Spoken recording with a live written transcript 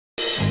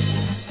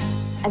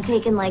I've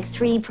taken like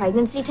 3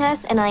 pregnancy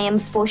tests, and I am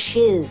for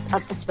shiz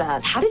up the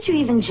spout. How did you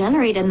even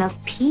generate enough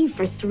pee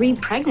for 3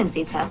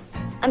 pregnancy tests?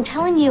 I'm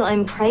telling you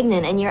I'm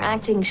pregnant, and you're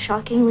acting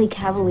shockingly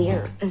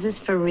cavalier. Is this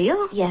for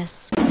real?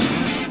 Yes.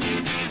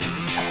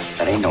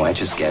 That ain't no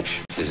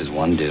Etch-a-Sketch. This is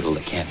one doodle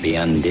that can't be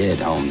undid,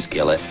 Holmes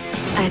Gillett.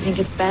 I think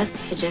it's best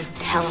to just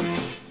tell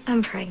him.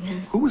 I'm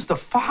pregnant. Who was the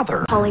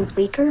father? Holly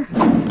Bleecker?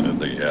 I didn't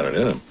think you had it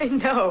in him. I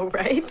know,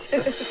 right?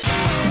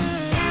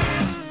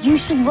 You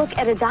should look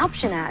at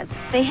adoption ads.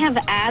 They have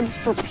ads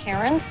for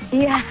parents?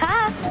 Yeah.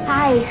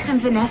 Hi, I'm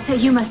Vanessa.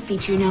 You must be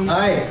Juno.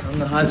 Hi, I'm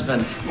the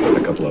husband. A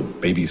couple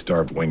of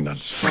baby-starved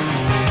wingnuts.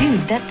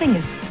 Dude, that thing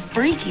is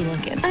freaky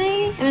looking.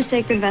 I am a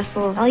sacred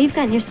vessel. All you've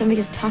got in your stomach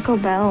is Taco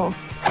Bell.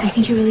 You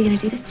think you're really gonna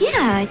do this?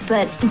 Yeah,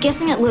 but I'm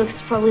guessing it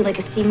looks probably like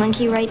a sea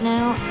monkey right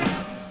now.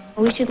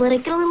 We should let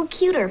it get a little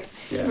cuter,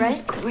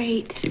 right?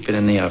 Great. Keep it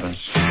in the oven.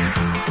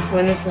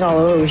 When this is all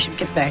over, we should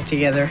get back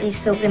together. He's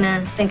still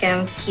gonna think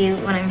I'm cute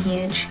when I'm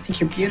huge. I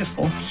think you're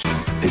beautiful.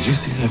 Did you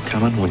see that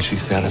coming when she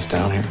sat us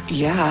down here?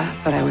 Yeah,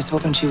 but I was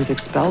hoping she was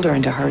expelled or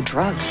into hard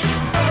drugs.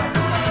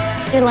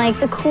 You're like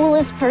the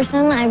coolest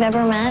person I've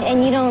ever met,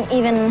 and you don't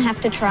even have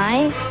to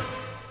try.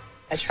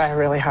 I try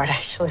really hard,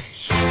 actually.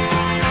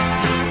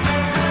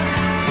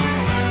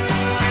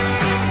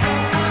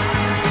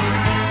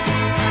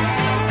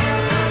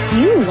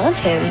 You love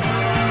him.